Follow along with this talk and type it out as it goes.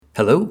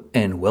Hello,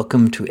 and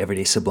welcome to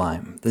Everyday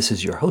Sublime. This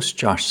is your host,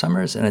 Josh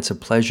Summers, and it's a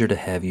pleasure to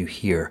have you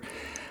here.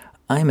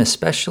 I'm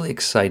especially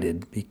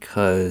excited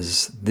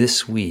because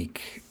this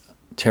week,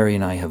 Terry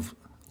and I have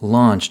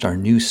launched our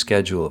new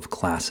schedule of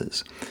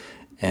classes.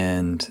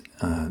 And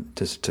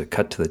just to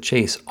cut to the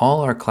chase,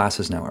 all our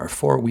classes now, our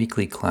 4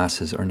 weekly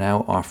classes, are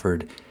now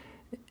offered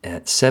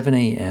at 7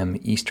 a.m.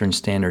 Eastern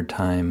Standard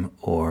Time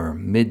or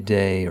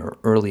midday or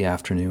early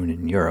afternoon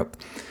in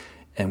Europe.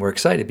 And we're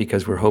excited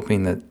because we're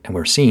hoping that, and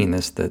we're seeing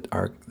this, that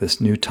this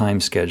new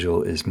time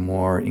schedule is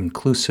more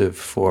inclusive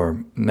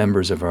for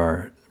members of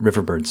our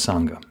Riverbird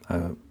Sangha,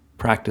 a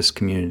practice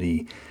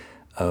community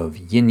of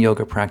yin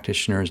yoga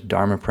practitioners,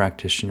 dharma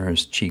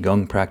practitioners,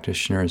 qigong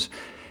practitioners,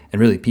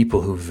 and really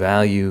people who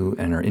value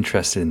and are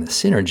interested in the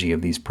synergy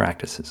of these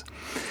practices.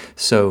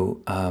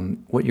 So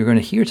what you're going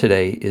to hear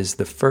today is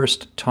the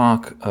first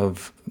talk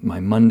of my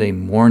Monday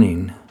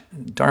morning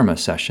dharma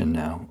session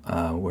now,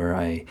 where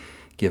I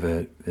give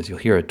as you'll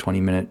hear, a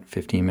 20-minute,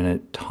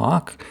 15-minute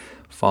talk,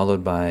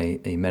 followed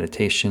by a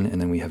meditation, and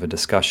then we have a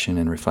discussion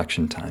and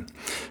reflection time.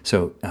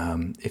 So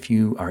if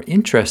you are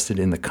interested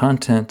in the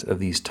content of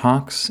these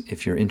talks,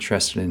 if you're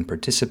interested in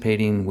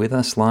participating with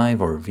us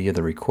live or via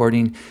the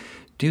recording,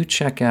 do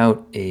check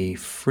out a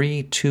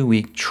free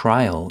 2-week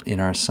trial in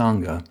our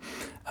Sangha.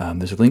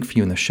 There's a link for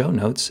you in the show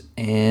notes,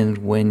 and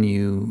when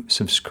you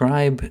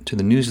subscribe to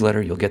the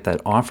newsletter, you'll get that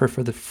offer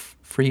for the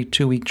free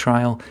 2-week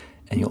trial.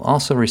 And you'll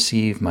also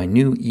receive my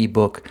new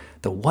ebook,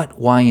 The What,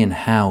 Why, and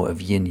How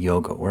of Yin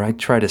Yoga, where I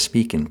try to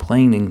speak in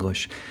plain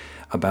English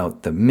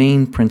about the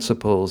main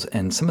principles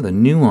and some of the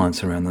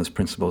nuance around those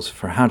principles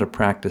for how to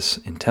practice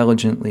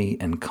intelligently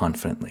and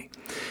confidently.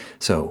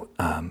 So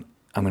I'm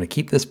going to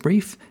keep this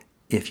brief.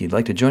 If you'd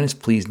like to join us,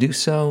 please do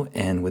so.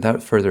 And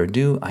without further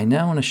ado, I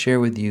now want to share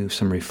with you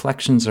some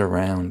reflections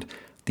around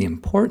the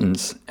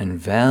importance and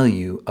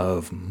value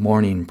of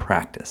morning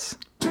practice.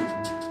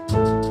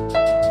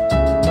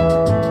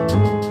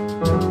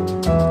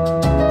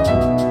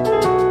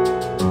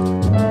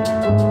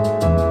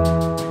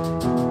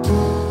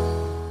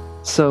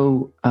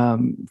 So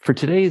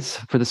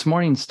for this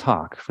morning's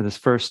talk, for this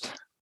first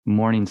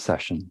morning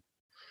session,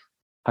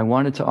 I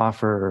wanted to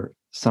offer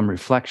some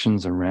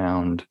reflections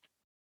around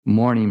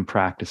morning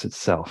practice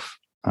itself,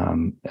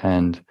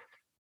 and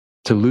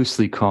to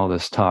loosely call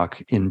this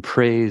talk In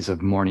Praise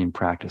of Morning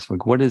Practice.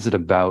 Like, what is it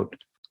about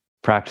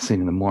practicing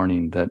in the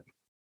morning that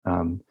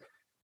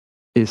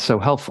is so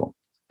helpful?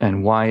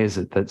 And why is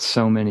it that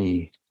so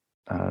many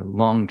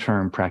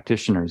long-term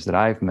practitioners that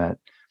I've met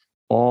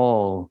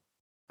all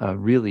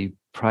really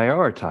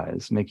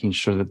prioritize making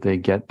sure that they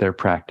get their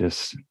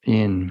practice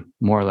in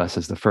more or less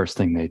as the first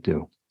thing they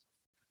do?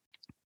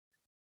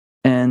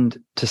 And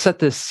to set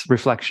this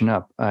reflection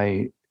up,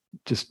 I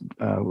just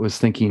was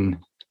thinking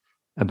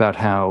about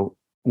how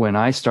when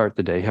I start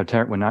the day,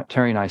 when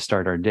Terry and I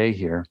start our day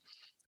here,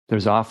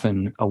 there's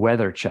often a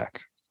weather check.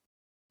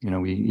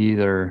 We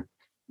either,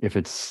 if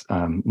it's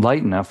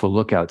light enough, we'll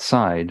look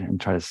outside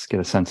and try to get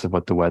a sense of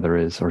what the weather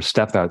is, or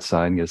step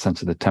outside and get a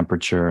sense of the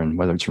temperature and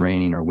whether it's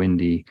raining or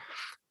windy,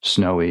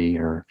 snowy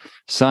or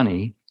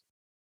sunny.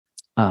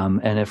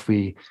 And if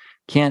we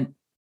can't,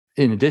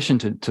 in addition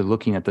to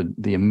looking at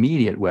the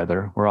immediate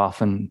weather, we're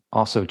often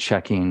also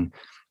checking,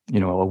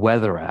 a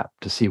weather app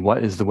to see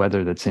what is the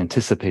weather that's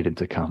anticipated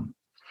to come.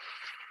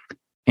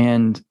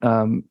 And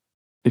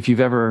if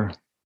you've ever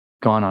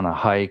gone on a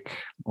hike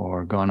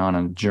or gone on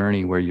a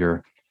journey where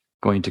you're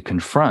going to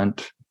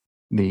confront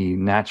the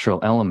natural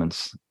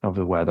elements of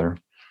the weather,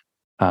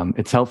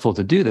 it's helpful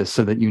to do this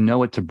so that you know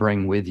what to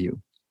bring with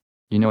you.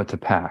 You know what to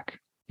pack.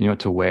 You know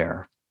what to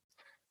wear.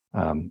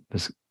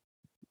 There's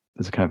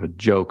kind of a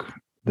joke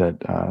that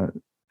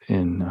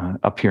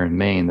up here in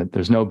Maine, that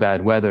there's no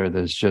bad weather.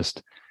 There's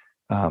just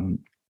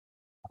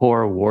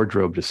poor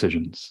wardrobe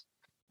decisions.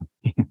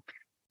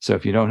 So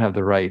if you don't have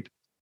the right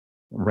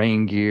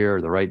rain gear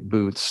or the right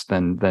boots,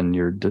 then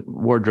your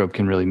wardrobe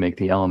can really make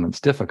the elements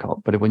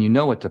difficult. But when you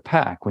know what to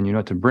pack, when you know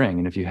what to bring,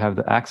 and if you have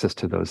the access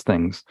to those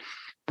things,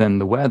 then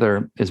the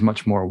weather is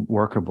much more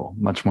workable,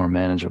 much more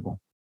manageable.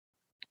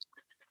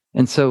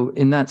 And so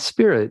in that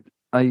spirit,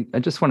 I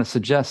just want to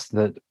suggest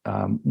that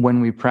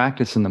when we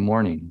practice in the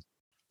morning,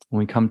 when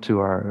we come to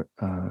our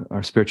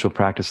spiritual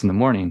practice in the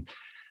morning,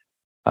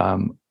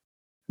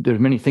 there are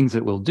many things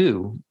that we'll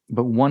do,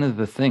 but one of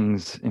the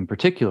things in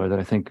particular that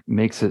I think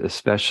makes it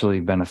especially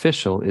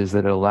beneficial is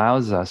that it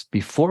allows us,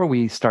 before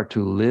we start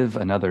to live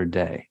another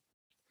day,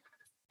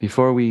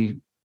 before we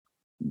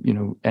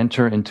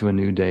enter into a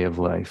new day of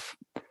life,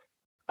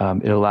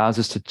 it allows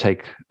us to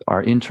take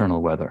our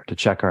internal weather, to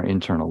check our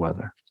internal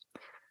weather.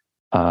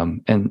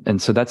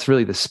 And so that's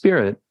really the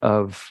spirit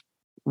of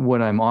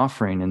what I'm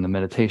offering in the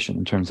meditation,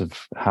 in terms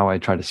of how I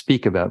try to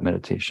speak about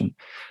meditation,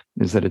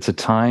 is that it's a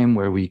time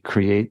where we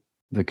create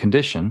the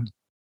condition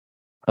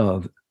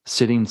of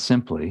sitting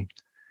simply.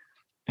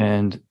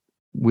 And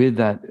with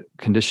that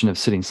condition of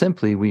sitting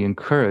simply, we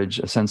encourage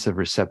a sense of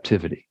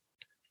receptivity.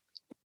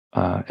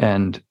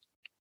 And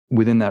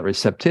within that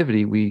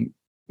receptivity, we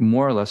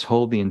more or less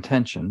hold the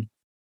intention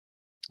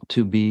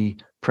to be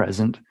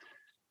present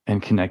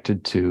and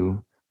connected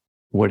to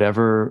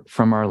whatever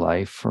from our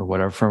life or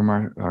whatever from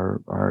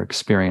our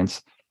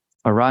experience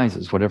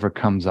arises, whatever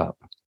comes up.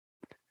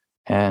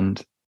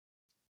 And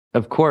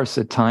of course,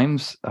 at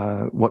times,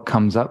 what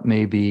comes up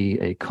may be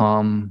a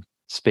calm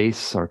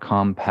space or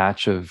calm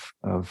patch of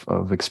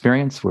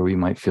experience where we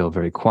might feel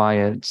very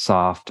quiet,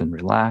 soft, and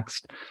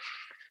relaxed.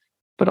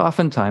 But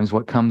oftentimes,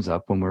 what comes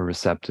up when we're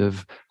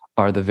receptive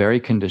are the very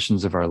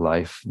conditions of our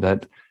life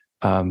that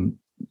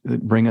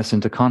bring us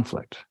into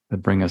conflict, that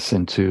bring us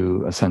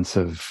into a sense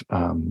of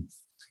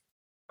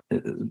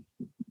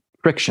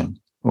friction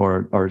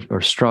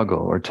or struggle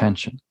or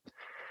tension.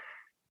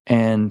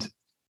 And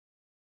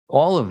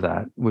all of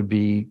that would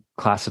be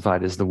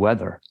classified as the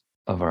weather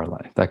of our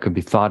life. That could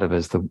be thought of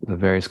as the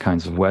various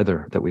kinds of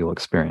weather that we will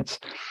experience.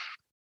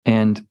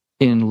 And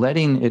in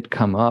letting it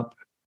come up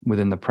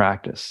within the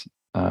practice,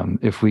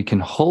 if we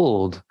can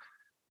hold,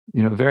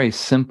 a very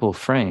simple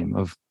frame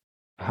of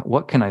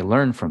what can I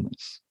learn from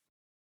this?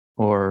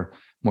 Or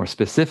more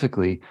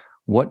specifically,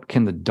 what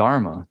can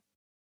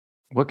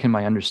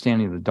my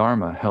understanding of the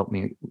Dharma help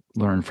me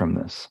learn from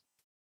this?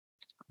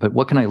 But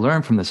what can I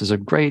learn from this is a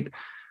great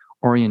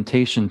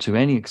orientation to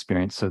any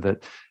experience, so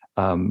that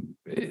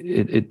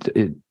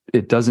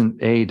it doesn't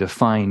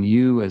define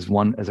you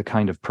as a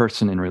kind of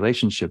person in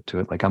relationship to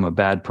it, like I'm a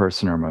bad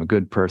person or I'm a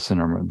good person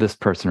or I'm this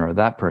person or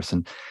that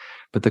person.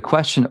 But the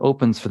question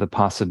opens for the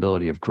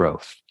possibility of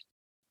growth.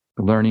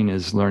 Learning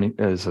is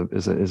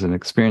an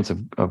experience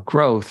of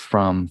growth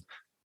from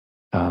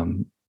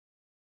the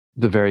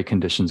very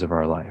conditions of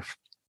our life.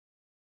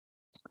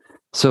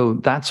 So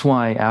that's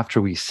why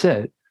after we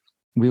sit,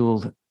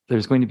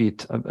 there's going to be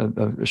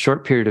a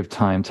short period of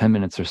time, 10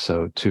 minutes or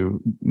so,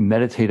 to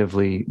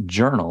meditatively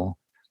journal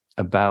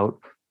about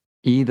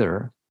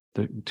either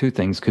the two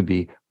things. Could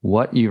be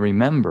what you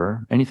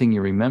remember, anything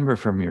you remember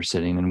from your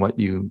sitting, and what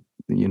you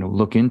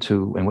look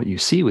into and what you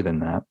see within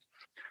that,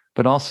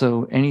 but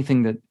also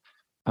anything that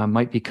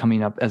might be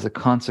coming up as a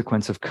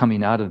consequence of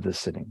coming out of the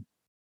sitting.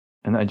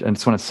 And I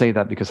just want to say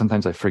that because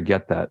sometimes I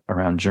forget that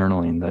around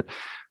journaling, that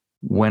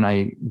when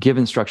I give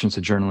instructions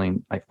to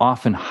journaling, I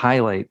often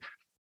highlight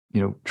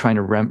trying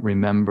to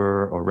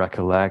remember or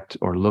recollect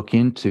or look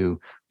into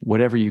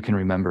whatever you can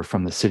remember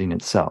from the sitting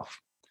itself.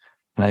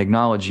 And I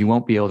acknowledge you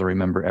won't be able to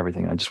remember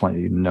everything. I just want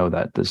you to know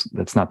that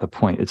that's not the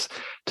point. It's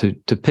to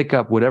pick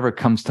up whatever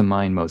comes to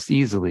mind most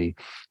easily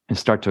and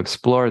start to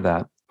explore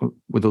that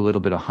with a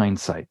little bit of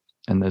hindsight.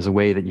 And there's a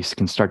way that you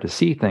can start to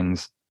see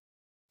things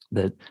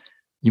that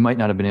you might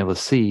not have been able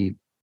to see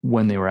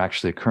when they were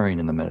actually occurring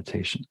in the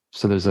meditation.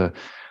 So there's a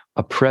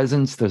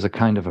presence, there's a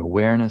kind of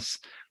awareness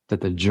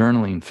that the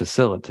journaling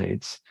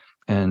facilitates,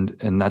 and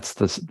that's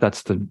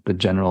the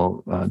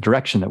general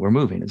direction that we're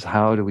moving, is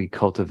how do we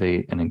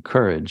cultivate and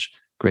encourage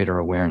greater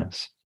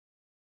awareness.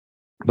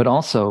 But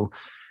also,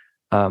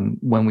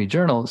 when we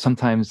journal,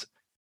 sometimes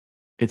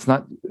it's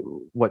not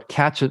what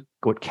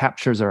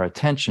captures our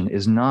attention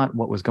is not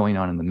what was going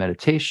on in the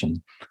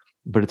meditation,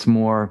 but it's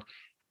more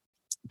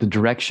the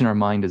direction our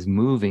mind is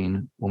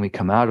moving when we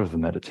come out of the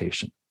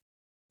meditation.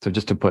 So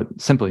just to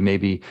put simply,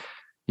 maybe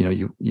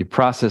you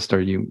processed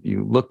or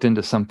you looked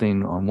into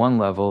something on one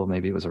level,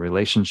 maybe it was a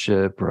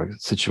relationship or a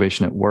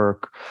situation at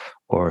work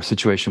or a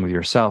situation with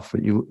yourself,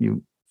 but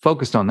you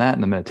focused on that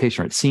in the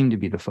meditation, or it seemed to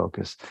be the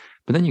focus.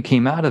 But then you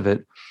came out of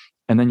it,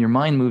 and then your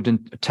mind moved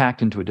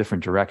tacked into a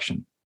different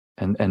direction.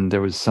 And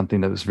there was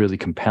something that was really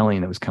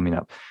compelling that was coming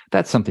up.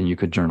 That's something you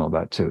could journal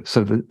about too.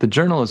 So the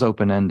journal is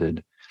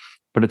open-ended,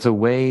 but it's a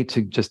way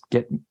to just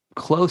get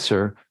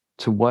closer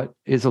to what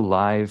is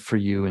alive for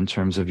you in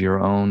terms of your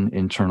own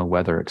internal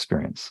weather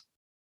experience.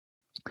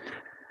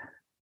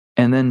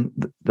 And then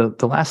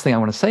the last thing I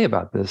want to say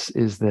about this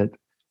is that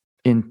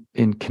in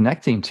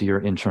connecting to your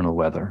internal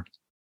weather,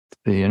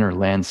 the inner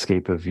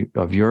landscape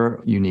of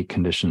your unique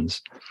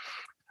conditions,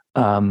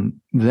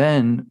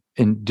 then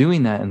in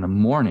doing that in the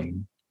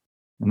morning,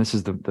 and this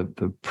is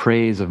the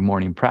praise of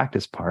morning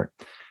practice part,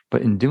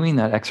 but in doing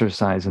that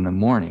exercise in the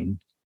morning,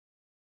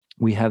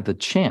 we have the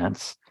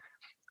chance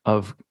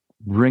of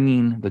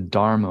bringing the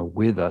Dharma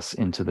with us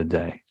into the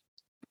day.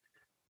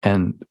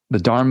 And the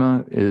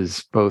Dharma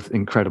is both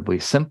incredibly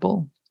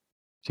simple,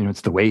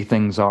 it's the way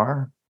things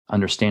are,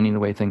 understanding the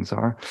way things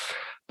are,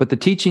 but the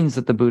teachings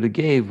that the Buddha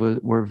gave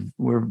were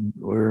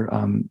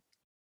I'm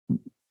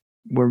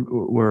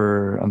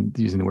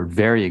using the word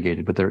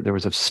variegated, but there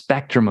was a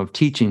spectrum of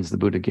teachings the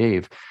Buddha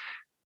gave,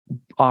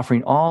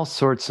 offering all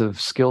sorts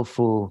of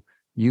skillful,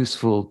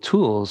 useful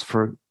tools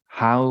for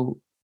how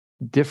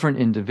different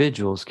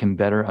individuals can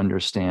better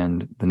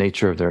understand the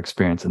nature of their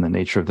experience and the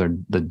nature of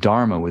the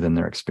Dharma within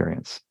their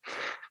experience.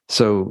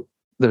 So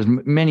there's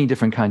many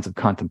different kinds of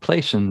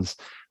contemplations,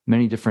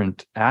 many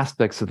different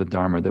aspects of the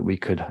Dharma that we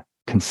could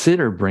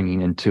consider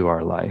bringing into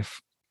our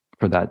life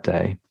for that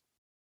day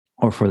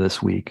or for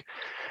this week.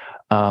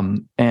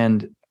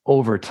 And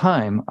over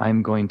time,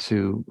 I'm going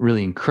to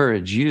really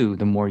encourage you,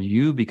 the more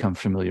you become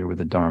familiar with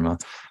the Dharma,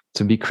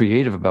 to be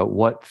creative about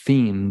what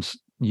themes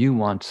you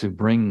want to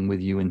bring with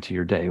you into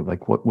your day.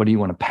 Like what do you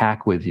want to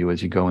pack with you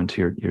as you go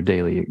into your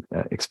daily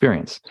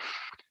experience?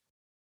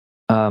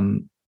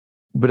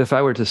 But if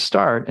I were to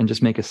start and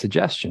just make a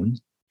suggestion,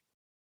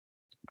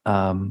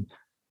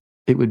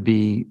 it would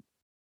be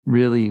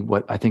really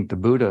what I think the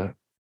Buddha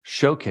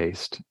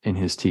showcased in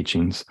his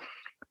teachings,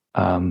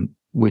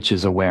 which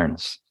is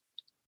awareness.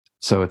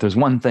 So if there's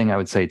one thing I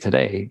would say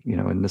today,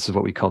 and this is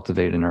what we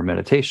cultivate in our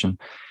meditation,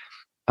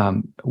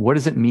 what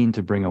does it mean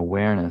to bring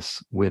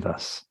awareness with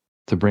us?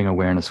 To bring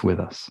awareness with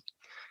us.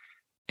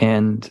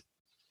 And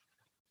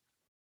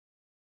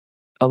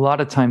a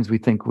lot of times we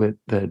think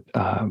that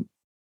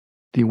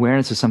the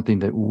awareness is something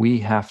that we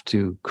have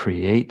to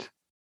create,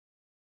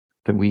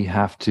 that we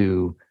have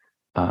to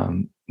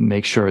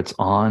make sure it's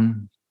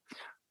on,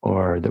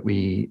 or that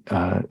we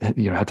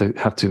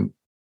have to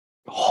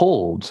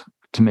hold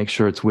to make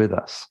sure it's with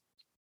us.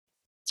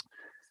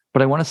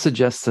 But I want to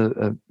suggest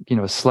a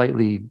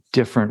slightly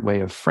different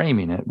way of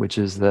framing it, which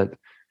is that,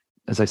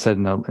 as I said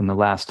in the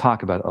last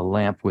talk about a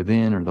lamp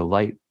within, or the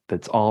light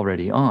that's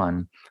already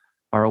on,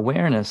 our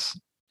awareness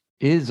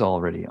is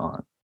already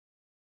on.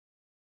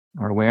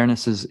 Our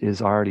awareness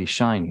is already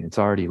shining. It's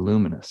already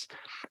luminous.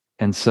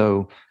 And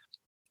so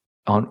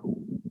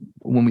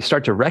when we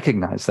start to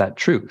recognize that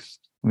truth,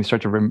 when we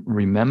start to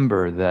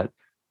remember that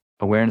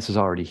awareness is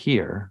already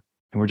here,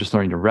 and we're just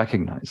learning to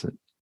recognize it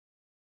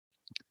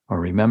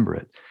or remember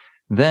it,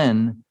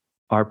 then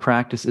our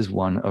practice is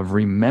one of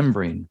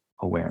remembering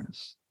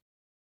awareness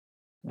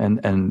and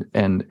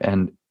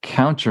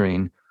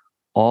countering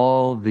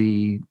all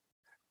the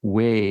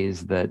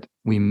ways that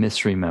we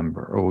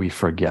misremember or we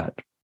forget.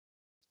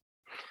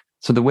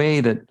 So the way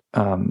that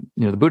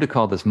the Buddha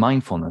called this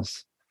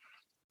mindfulness,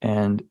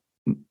 and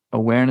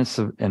awareness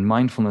and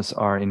mindfulness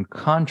are in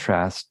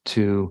contrast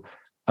to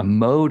a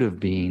mode of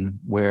being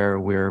where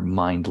we're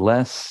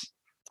mindless,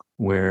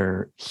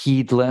 we're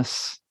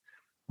heedless,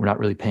 we're not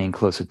really paying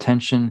close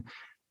attention.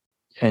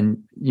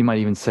 And you might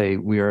even say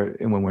when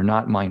we're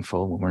not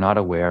mindful, when we're not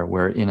aware,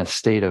 we're in a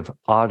state of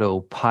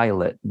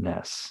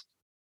autopilotness.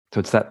 So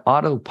it's that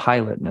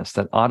autopilotness,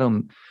 the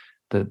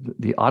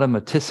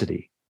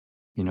automaticity,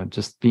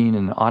 just being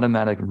in an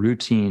automatic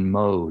routine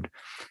mode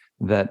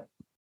that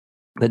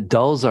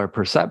dulls our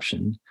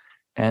perception,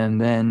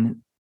 and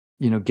then,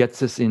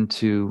 gets us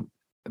into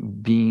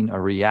being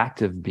a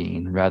reactive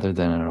being rather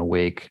than an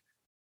awake,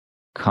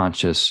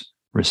 conscious,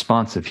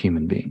 responsive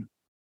human being.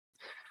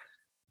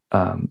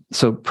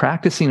 So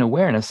practicing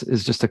awareness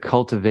is just a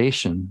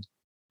cultivation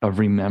of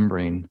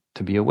remembering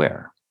to be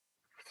aware.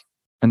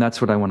 And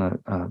that's what I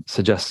want to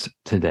suggest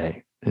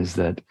today, is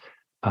that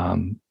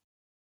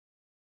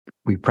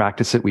we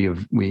practice it.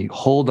 We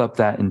hold up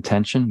that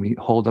intention. We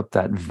hold up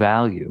that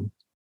value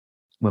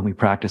when we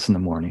practice in the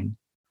morning.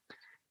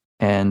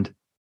 And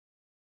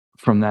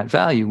from that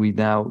value, we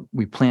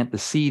plant the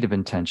seed of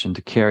intention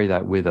to carry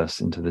that with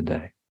us into the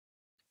day.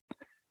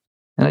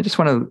 And I just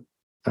want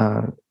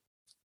to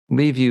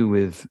leave you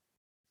with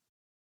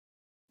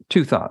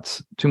two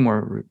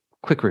more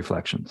quick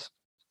reflections.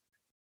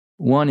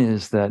 One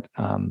is that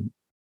I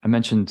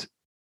mentioned,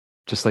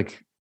 just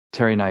like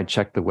Terry and I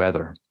checked the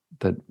weather,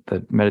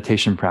 that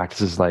meditation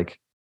practice is like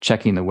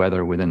checking the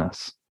weather within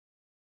us.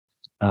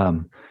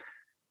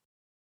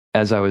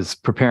 As I was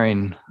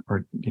preparing,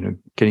 or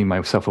getting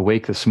myself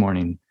awake this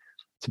morning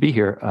to be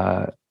here,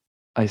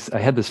 I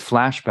had this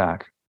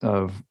flashback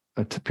of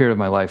a period of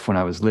my life when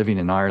I was living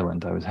in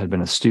Ireland. I had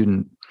been a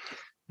student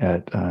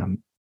at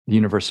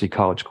University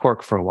College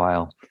Cork for a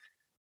while,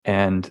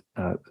 and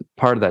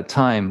part of that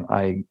time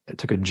I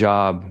took a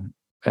job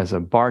as a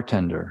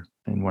bartender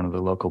in one of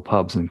the local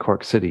pubs in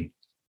Cork City.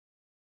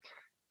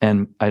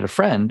 And I had a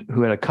friend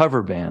who had a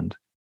cover band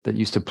that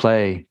used to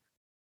play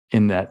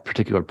in that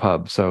particular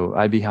pub. So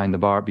I'd be behind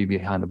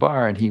the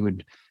bar, and he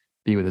would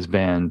be with his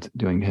band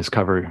doing his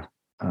cover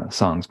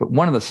songs. But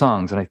one of the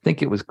songs, and I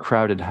think it was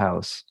Crowded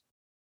House,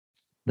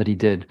 that he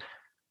did,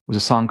 was a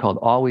song called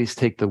Always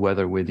Take the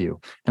Weather With You.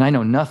 And I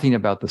know nothing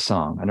about the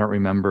song. I don't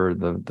remember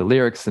the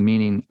lyrics, the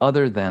meaning,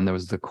 other than there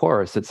was the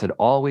chorus that said,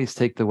 always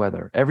take the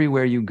weather.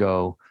 Everywhere you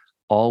go,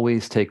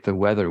 always take the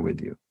weather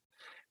with you.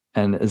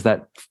 And as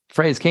that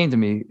phrase came to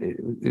me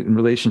in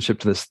relationship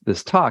to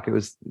this talk, it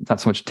was not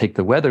so much take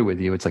the weather with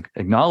you, it's like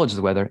acknowledge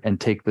the weather and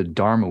take the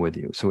Dharma with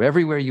you. So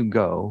everywhere you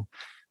go,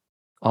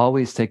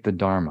 always take the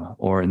Dharma,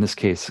 or in this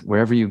case,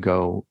 wherever you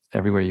go,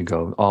 everywhere you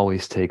go,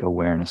 always take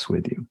awareness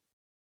with you.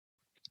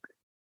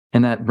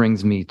 And that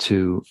brings me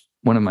to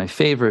one of my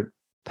favorite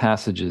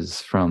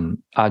passages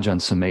from Ajahn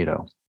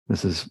Sumedho.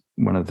 This is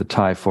one of the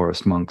Thai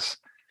forest monks.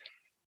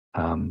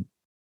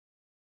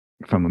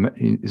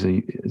 He's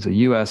a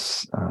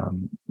U.S.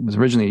 Was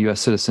originally a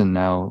U.S. citizen.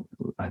 Now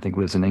I think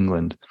lives in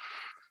England.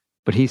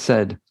 But he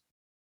said,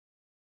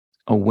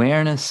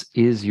 "Awareness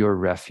is your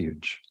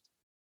refuge.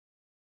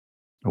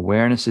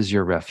 Awareness is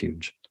your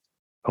refuge.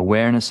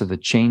 Awareness of the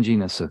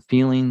changiness of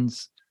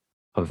feelings,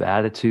 of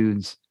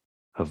attitudes,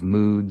 of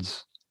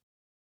moods,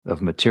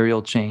 of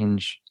material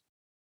change,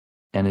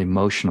 and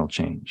emotional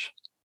change.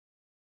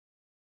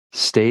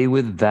 Stay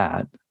with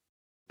that,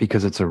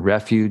 because it's a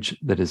refuge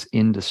that is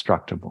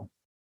indestructible.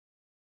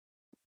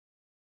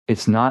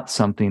 It's not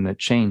something that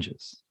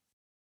changes.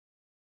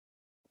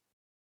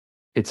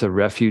 It's a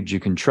refuge you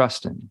can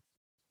trust in.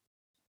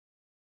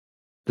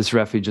 This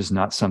refuge is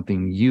not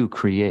something you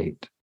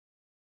create.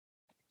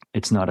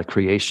 It's not a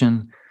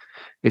creation.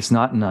 It's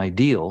not an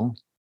ideal.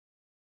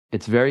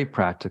 It's very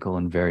practical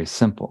and very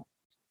simple.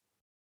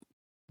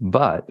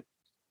 But,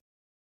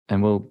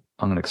 and I'm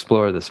going to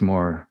explore this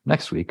more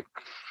next week.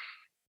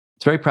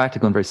 It's very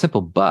practical and very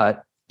simple,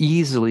 but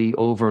easily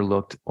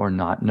overlooked or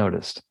not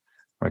noticed.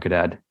 Or I could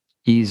add,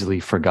 easily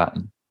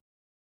forgotten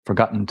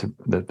to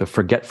the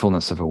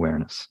forgetfulness of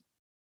awareness,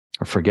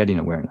 or forgetting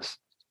awareness.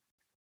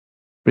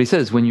 But he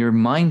says, when you're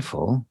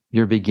mindful,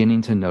 you're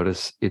beginning to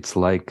notice it's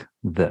like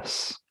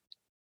this.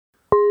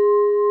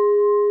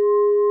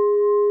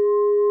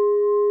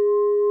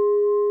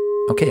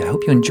 Okay, I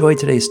hope you enjoyed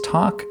today's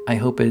talk. I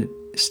hope it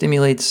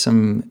stimulates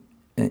some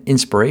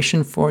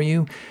inspiration for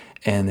you,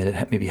 and that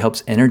it maybe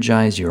helps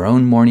energize your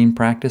own morning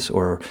practice,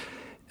 or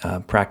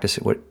practice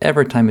at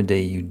whatever time of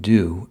day you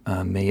do.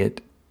 May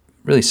it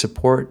really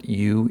support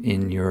you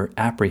in your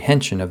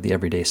apprehension of the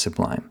everyday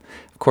sublime.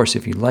 Of course,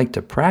 if you'd like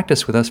to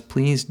practice with us,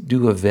 please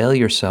do avail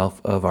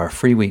yourself of our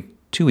free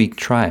 2-week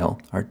trial,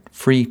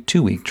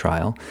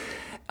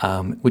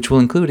 which will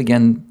include,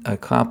 again, a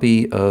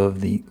copy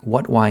of the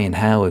What, Why, and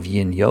How of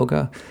Yin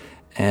Yoga,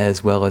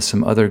 as well as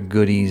some other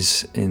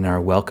goodies in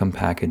our welcome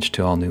package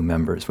to all new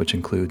members, which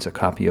includes a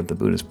copy of the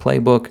Buddha's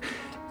Playbook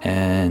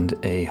and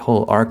a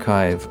whole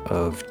archive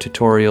of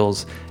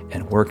tutorials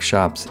and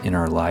workshops in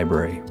our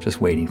library just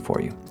waiting for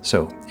you.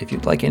 So if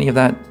you'd like any of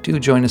that, do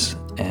join us,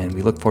 and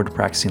we look forward to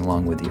practicing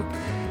along with you.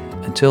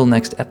 Until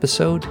next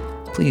episode,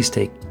 please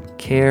take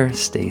care,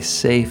 stay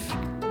safe,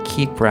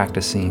 keep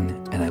practicing,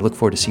 and I look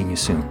forward to seeing you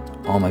soon.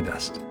 All my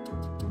best.